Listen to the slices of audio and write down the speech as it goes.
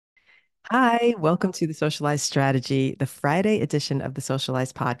Hi, welcome to the Socialize Strategy, the Friday edition of the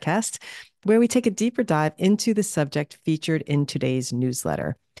Socialize podcast, where we take a deeper dive into the subject featured in today's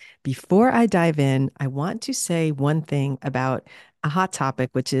newsletter. Before I dive in, I want to say one thing about a hot topic,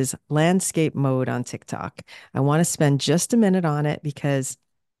 which is landscape mode on TikTok. I want to spend just a minute on it because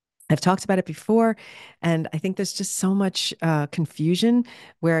I've talked about it before, and I think there's just so much confusion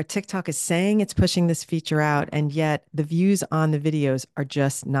where TikTok is saying it's pushing this feature out, and yet the views on the videos are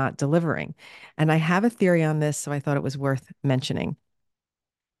just not delivering. And I have a theory on this, so I thought it was worth mentioning.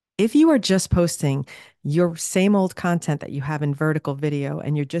 If you are just posting your same old content that you have in vertical video,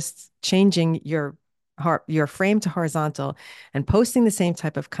 and you're just changing your frame to horizontal and posting the same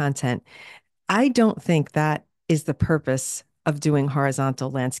type of content, I don't think that is the purpose of doing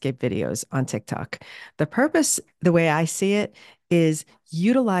horizontal landscape videos on TikTok. The purpose, the way I see it, is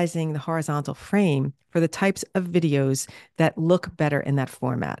utilizing the horizontal frame for the types of videos that look better in that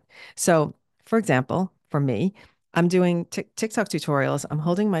format. So, for example, for me, I'm doing TikTok tutorials. I'm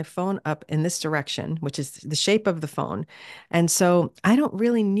holding my phone up in this direction, which is the shape of the phone. And so I don't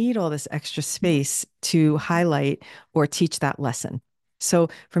really need all this extra space to highlight or teach that lesson. So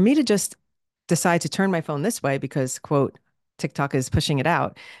for me to just decide to turn my phone this way because, quote, TikTok is pushing it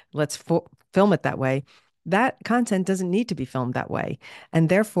out, let's film it that way. That content doesn't need to be filmed that way. And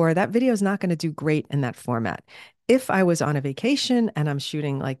therefore, that video is not going to do great in that format. If I was on a vacation and I'm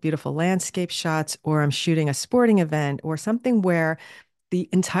shooting like beautiful landscape shots, or I'm shooting a sporting event or something where the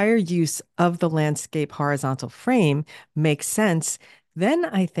entire use of the landscape horizontal frame makes sense, then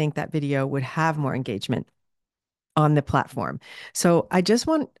I think that video would have more engagement on the platform. So I just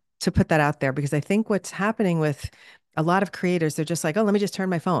want to put that out there because I think what's happening with a lot of creators, they're just like, oh, let me just turn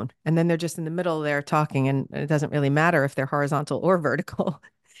my phone. And then they're just in the middle there talking, and it doesn't really matter if they're horizontal or vertical.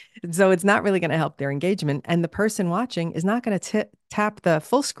 So it's not really going to help their engagement. And the person watching is not going to tap the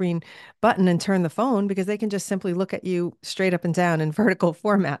full screen button and turn the phone because they can just simply look at you straight up and down in vertical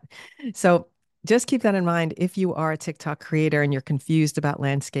format. So just keep that in mind if you are a TikTok creator and you're confused about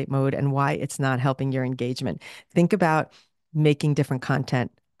landscape mode and why it's not helping your engagement. Think about making different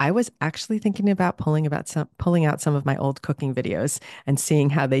content. I was actually thinking about pulling out some of my old cooking videos and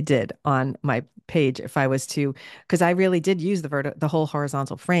seeing how they did on my page if I was to, because I really did use the whole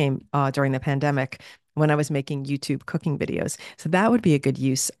horizontal frame during the pandemic when I was making YouTube cooking videos. So that would be a good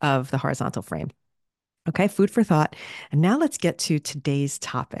use of the horizontal frame. Okay, food for thought. And now let's get to today's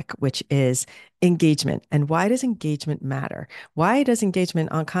topic, which is engagement. And why does engagement matter? Why does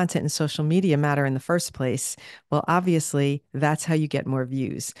engagement on content and social media matter in the first place? Well, obviously, that's how you get more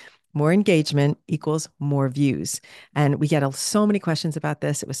views. More engagement equals more views. And we get so many questions about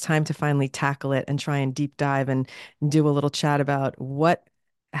this. It was time to finally tackle it and try and deep dive and do a little chat about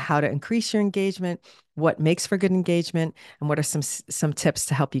how to increase your engagement, what makes for good engagement, and what are some tips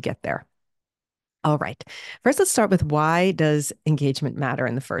to help you get there. All right. First, let's start with why does engagement matter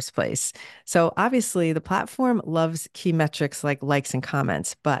in the first place? So obviously, the platform loves key metrics like likes and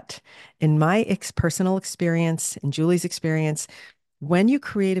comments, but in my personal experience, in Julie's experience, when you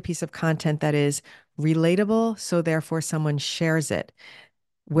create a piece of content that is relatable, so therefore someone shares it,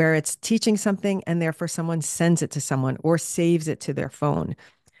 where it's teaching something and therefore someone sends it to someone or saves it to their phone,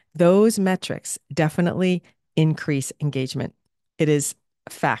 those metrics definitely increase engagement. It is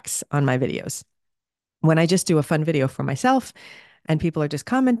facts on my videos. When I just do a fun video for myself and people are just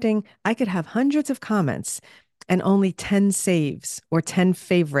commenting, I could have hundreds of comments and only 10 saves or 10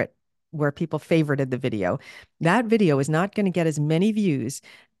 favorite where people favorited the video. That video is not going to get as many views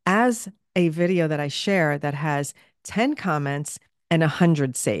as a video that I share that has 10 comments and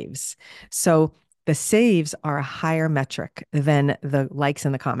 100 saves. So the saves are a higher metric than the likes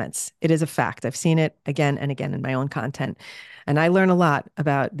and the comments. It is a fact. I've seen it again and again in my own content. And I learn a lot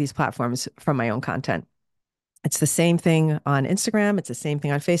about these platforms from my own content. It's the same thing on Instagram. It's the same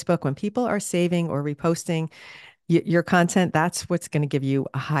thing on Facebook. When people are saving or reposting your content, that's what's going to give you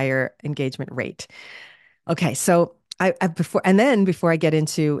a higher engagement rate. Okay, so before I get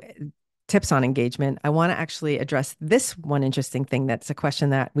into tips on engagement, I want to actually address this one interesting thing that's a question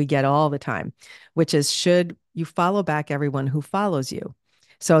that we get all the time, which is should you follow back everyone who follows you?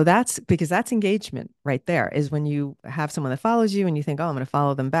 So that's because that's engagement right there is when you have someone that follows you and you think, oh, I'm going to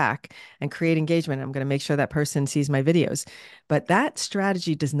follow them back and create engagement. I'm going to make sure that person sees my videos. But that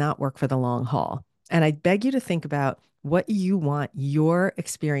strategy does not work for the long haul. And I beg you to think about what you want your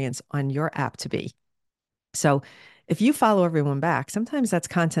experience on your app to be. So if you follow everyone back, sometimes that's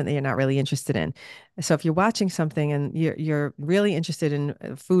content that you're not really interested in. So if you're watching something and you're really interested in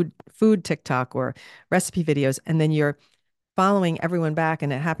food TikTok or recipe videos, and then you're following everyone back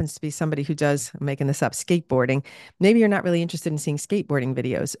and it happens to be somebody who does, I'm making this up, skateboarding, maybe you're not really interested in seeing skateboarding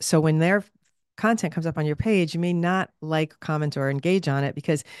videos. So when their content comes up on your page, you may not like, comment, or engage on it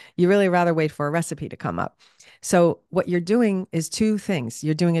because you really rather wait for a recipe to come up. So what you're doing is two things.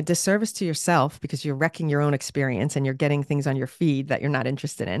 You're doing a disservice to yourself because you're wrecking your own experience and you're getting things on your feed that you're not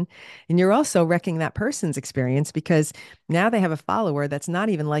interested in. And you're also wrecking that person's experience because now they have a follower that's not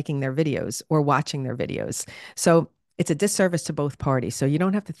even liking their videos or watching their videos. So it's a disservice to both parties. So you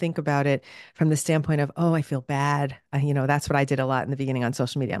don't have to think about it from the standpoint of, oh, I feel bad. That's what I did a lot in the beginning on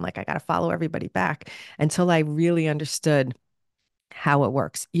social media. I'm like, I got to follow everybody back until I really understood how it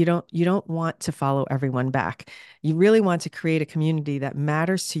works. You don't want to follow everyone back. You really want to create a community that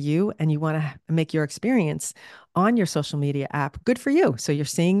matters to you and you want to make your experience on your social media app good for you. So you're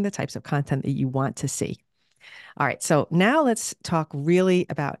seeing the types of content that you want to see. All right. So now let's talk really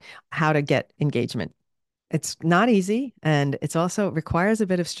about how to get engagement. It's not easy and it's also requires a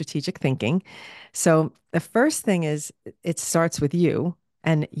bit of strategic thinking. So the first thing is it starts with you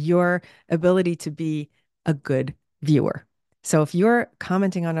and your ability to be a good viewer. So if you're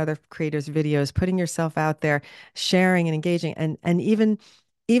commenting on other creators' videos, putting yourself out there, sharing and engaging, and even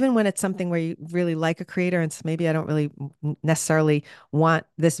when it's something where you really like a creator and maybe I don't really necessarily want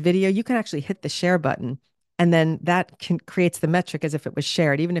this video, you can actually hit the share button. And then that creates the metric as if it was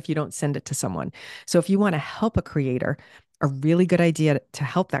shared, even if you don't send it to someone. So if you want to help a creator, a really good idea to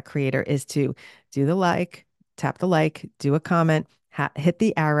help that creator is to do the like, tap the like, do a comment, hit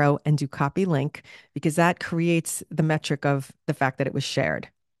the arrow, and do copy link because that creates the metric of the fact that it was shared.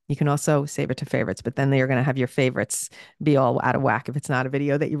 You can also save it to favorites, but then you're going to have your favorites be all out of whack if it's not a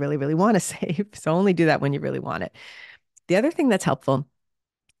video that you really, really want to save. So only do that when you really want it. The other thing that's helpful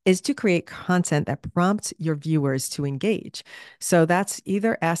is to create content that prompts your viewers to engage. So that's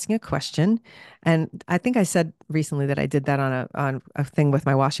either asking a question, and I think I said recently that I did that on a thing with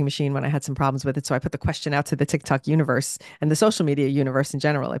my washing machine when I had some problems with it. So I put the question out to the TikTok universe and the social media universe in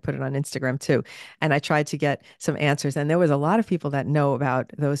general. I put it on Instagram too, and I tried to get some answers. And there was a lot of people that know about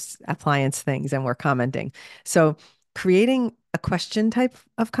those appliance things and were commenting. So creating a question type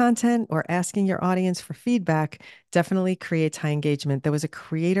of content or asking your audience for feedback definitely creates high engagement. There was a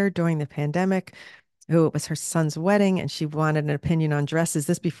creator during the pandemic who it was her son's wedding and she wanted an opinion on dresses.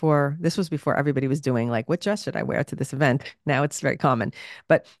 This was before everybody was doing like, what dress should I wear to this event? Now it's very common.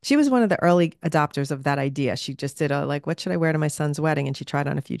 But she was one of the early adopters of that idea. She just did a like, what should I wear to my son's wedding? And she tried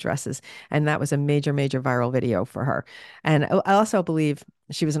on a few dresses. And that was a major, major viral video for her. And I also believe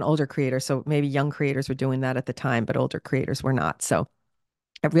she was an older creator. So maybe young creators were doing that at the time, but older creators were not. So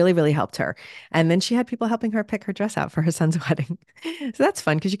it really, really helped her. And then she had people helping her pick her dress out for her son's wedding. So that's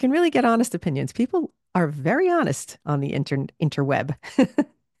fun because you can really get honest opinions. People are very honest on the interweb.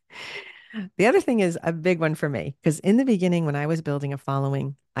 The other thing is a big one for me because in the beginning, when I was building a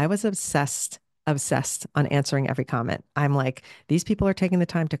following, I was obsessed on answering every comment. I'm like, these people are taking the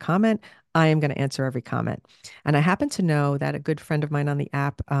time to comment. I am going to answer every comment. And I happen to know that a good friend of mine on the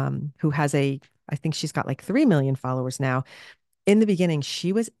app, who has I think she's got like 3 million followers now in the beginning,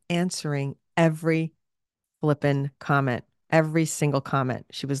 she was answering every flippin' comment, every single comment.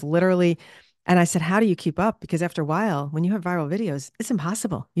 She was literally, and I said, how do you keep up? Because after a while, when you have viral videos, it's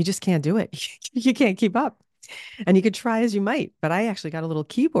impossible. You just can't do it. You can't keep up. And you could try as you might, but I actually got a little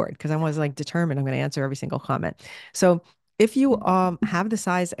keyboard because I was like determined I'm going to answer every single comment. So if you have the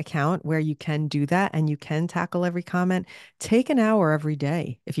size account where you can do that and you can tackle every comment, take an hour every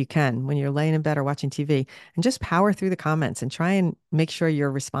day if you can when you're laying in bed or watching TV and just power through the comments and try and make sure you're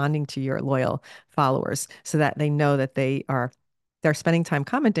responding to your loyal followers so that they know that they're spending time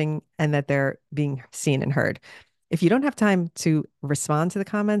commenting and that they're being seen and heard. If you don't have time to respond to the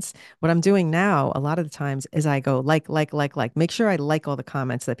comments, what I'm doing now a lot of the times is I go like. Make sure I like all the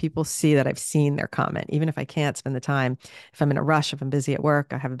comments so that people see that I've seen their comment. Even if I can't spend the time, if I'm in a rush, if I'm busy at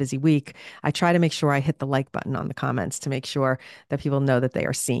work, I have a busy week, I try to make sure I hit the like button on the comments to make sure that people know that they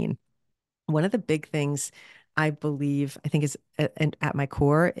are seen. One of the big things I believe, I think is at my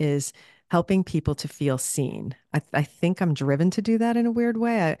core is helping people to feel seen. I think I'm driven to do that in a weird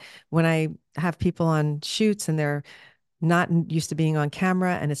way. When I have people on shoots and they're not used to being on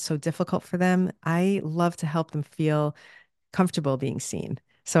camera and it's so difficult for them, I love to help them feel comfortable being seen.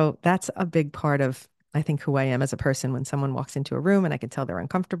 So that's a big part of, I think, who I am as a person. When someone walks into a room and I can tell they're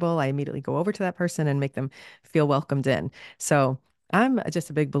uncomfortable, I immediately go over to that person and make them feel welcomed in. So I'm just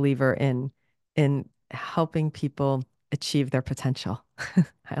a big believer in helping people achieve their potential.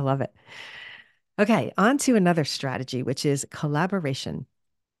 I love it. Okay, on to another strategy, which is collaboration.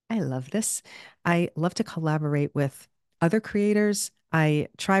 I love this. I love to collaborate with Other creators, I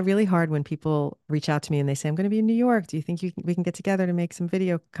try really hard when people reach out to me and they say, I'm going to be in New York. Do you think we can get together to make some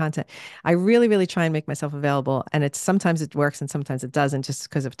video content? I really, really try and make myself available. And it's sometimes it works and sometimes it doesn't just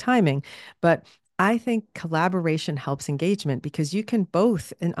because of timing. But I think collaboration helps engagement because you can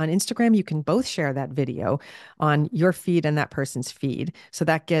both, and on Instagram, you can both share that video on your feed and that person's feed. So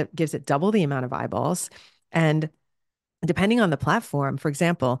that gives it double the amount of eyeballs. And depending on the platform, for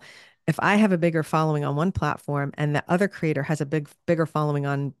example, if I have a bigger following on one platform and the other creator has a bigger following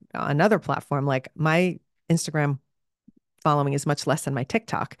on another platform, like my Instagram following is much less than my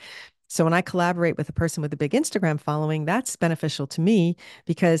TikTok. So when I collaborate with a person with a big Instagram following, that's beneficial to me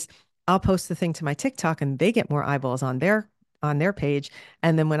because I'll post the thing to my TikTok and they get more eyeballs on their page.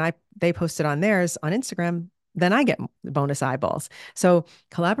 And then when I they post it on theirs on Instagram, then I get bonus eyeballs. So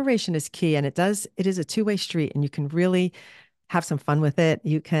collaboration is key and it is a two-way street and you can really have some fun with it.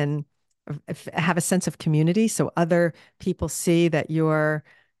 You can have a sense of community so other people see that you're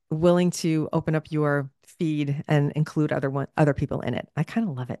willing to open up your feed and include other people in it. I kind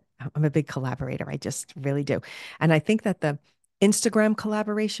of love it. I'm a big collaborator. I just really do. And I think that the Instagram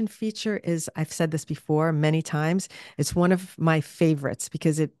collaboration feature is, I've said this before many times, it's one of my favorites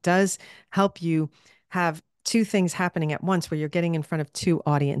because it does help you have two things happening at once where you're getting in front of two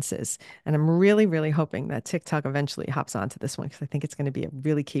audiences. And I'm really, really hoping that TikTok eventually hops onto this one because I think it's going to be a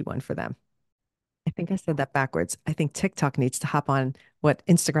really key one for them. I think I said that backwards. I think TikTok needs to hop on what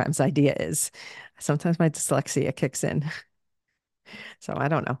Instagram's idea is. Sometimes my dyslexia kicks in. So I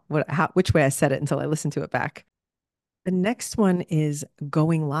don't know which way I said it until I listened to it back. The next one is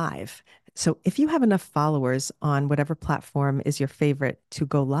going live. So if you have enough followers on whatever platform is your favorite to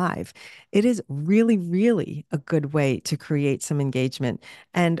go live, it is really, really a good way to create some engagement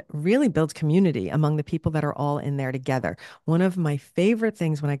and really build community among the people that are all in there together. One of my favorite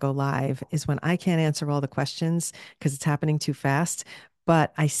things when I go live is when I can't answer all the questions because it's happening too fast.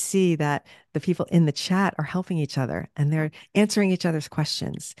 But I see that the people in the chat are helping each other and they're answering each other's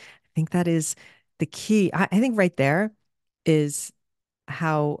questions. I think that is the key. I think right there is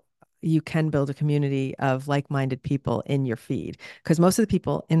how you can build a community of like-minded people in your feed. Because most of the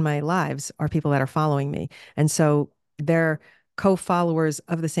people in my lives are people that are following me. And so they're co-followers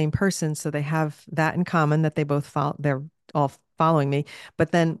of the same person. So they have that in common that they both follow, they're all following me.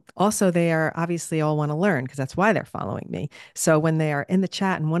 But then also they are obviously all want to learn because that's why they're following me. So when they are in the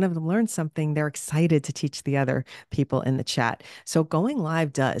chat and one of them learns something, they're excited to teach the other people in the chat. So going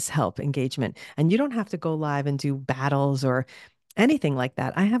live does help engagement. And you don't have to go live and do battles or anything like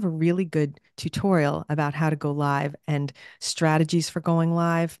that. I have a really good tutorial about how to go live and strategies for going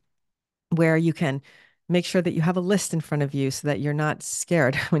live where you can make sure that you have a list in front of you so that you're not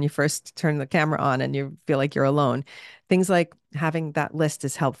scared when you first turn the camera on and you feel like you're alone. Things like having that list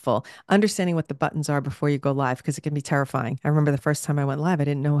is helpful. Understanding what the buttons are before you go live because it can be terrifying. I remember the first time I went live, I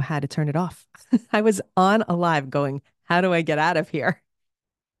didn't know how to turn it off. I was on a live going, how do I get out of here?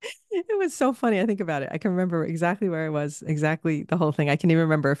 It was so funny. I think about it. I can remember exactly where I was, exactly the whole thing. I can even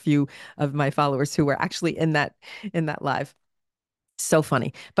remember a few of my followers who were actually in that live. So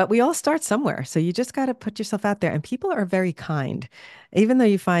funny. But we all start somewhere. So you just got to put yourself out there. And people are very kind. Even though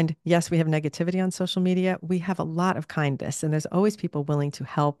you find, yes, we have negativity on social media, we have a lot of kindness. And there's always people willing to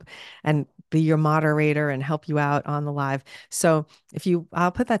help and be your moderator and help you out on the live. So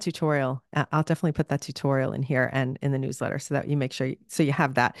I'll put that tutorial, I'll definitely put that tutorial in here and in the newsletter so that you make sure so you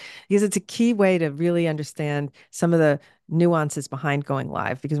have that because it's a key way to really understand some of the nuances behind going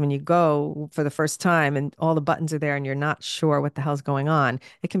live because when you go for the first time and all the buttons are there and you're not sure what the hell's going on,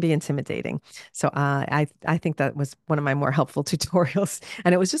 it can be intimidating. So I think that was one of my more helpful tutorials,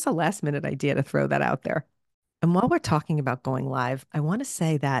 and it was just a last minute idea to throw that out there. And while we're talking about going live, I want to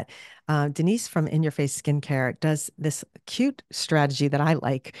say that Denise from In Your Face Skincare does this cute strategy that I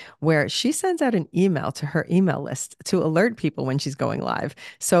like, where she sends out an email to her email list to alert people when she's going live.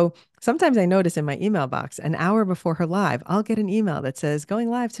 So sometimes I notice in my email box, an hour before her live, I'll get an email that says going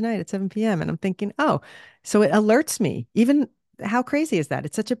live tonight at 7 p.m. And I'm thinking, oh, so it alerts me. Even how crazy is that?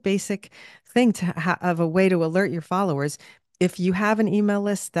 It's such a basic thing to have a way to alert your followers. If you have an email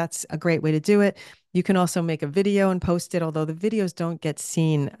list, that's a great way to do it. You can also make a video and post it, although the videos don't get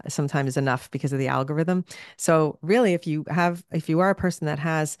seen sometimes enough because of the algorithm. So really, if you are a person that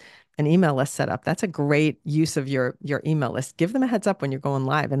has an email list set up, that's a great use of your email list. Give them a heads up when you're going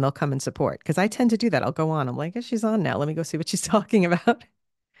live and they'll come and support. Because I tend to do that. I'll go on. I'm like, oh, she's on now. Let me go see what she's talking about.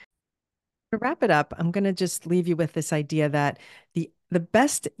 To wrap it up, I'm going to just leave you with this idea that the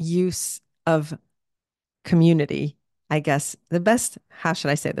best use of community, I guess, how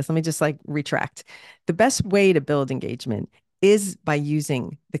should I say this? Let me just like retract. The best way to build engagement is by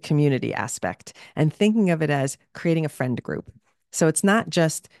using the community aspect and thinking of it as creating a friend group. So it's not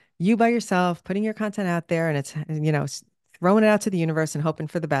just you by yourself putting your content out there and it's, throwing it out to the universe and hoping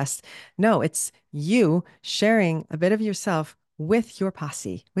for the best. No, it's you sharing a bit of yourself with your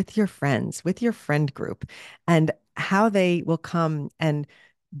posse, with your friends, with your friend group, and how they will come and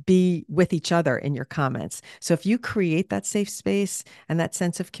be with each other in your comments. So if you create that safe space and that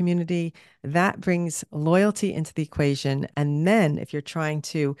sense of community, that brings loyalty into the equation. And then if you're trying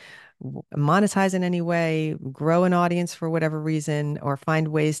to monetize in any way, grow an audience for whatever reason, or find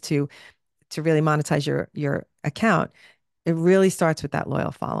ways to really monetize your account, it really starts with that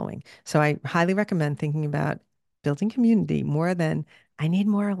loyal following. So I highly recommend thinking about building community more than I need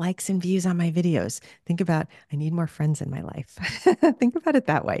more likes and views on my videos. Think about I need more friends in my life. Think about it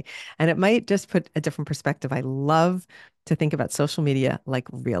that way. And it might just put a different perspective. I love to think about social media like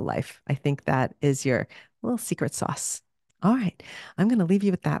real life. I think that is your little secret sauce. All right. I'm going to leave you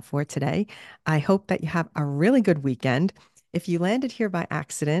with that for today. I hope that you have a really good weekend. If you landed here by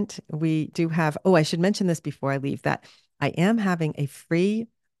accident, we do have, oh, I should mention this before I leave, that I am having a free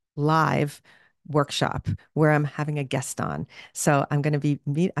live workshop where I'm having a guest on. So I'm going to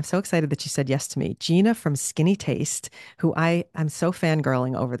I'm so excited that you said yes to me. Gina from Skinny Taste, who I'm so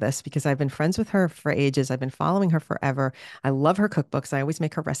fangirling over this because I've been friends with her for ages. I've been following her forever. I love her cookbooks. I always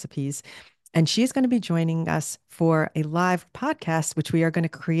make her recipes. And she's going to be joining us for a live podcast, which we are going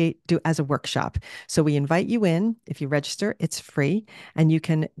to do as a workshop. So we invite you in. If you register, it's free. And you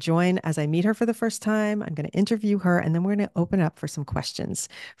can join as I meet her for the first time. I'm going to interview her, and then we're going to open up for some questions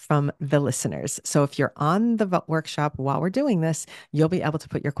from the listeners. So if you're on the workshop while we're doing this, you'll be able to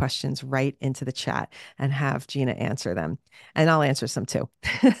put your questions right into the chat and have Gina answer them. And I'll answer some too.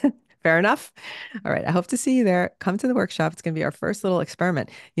 Fair enough? All right. I hope to see you there. Come to the workshop. It's going to be our first little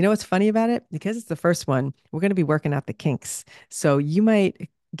experiment. You know what's funny about it? Because it's the first one, we're going to be working out the kinks. So you might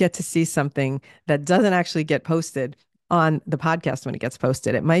get to see something that doesn't actually get posted on the podcast when it gets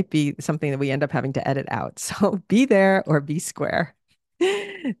posted. It might be something that we end up having to edit out. So be there or be square.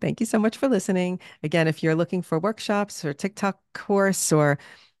 Thank you so much for listening. Again, if you're looking for workshops or TikTok course or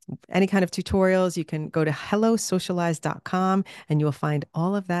any kind of tutorials, you can go to hellosocialize.com and you'll find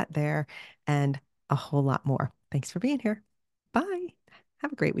all of that there and a whole lot more. Thanks for being here. Bye.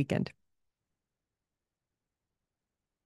 Have a great weekend.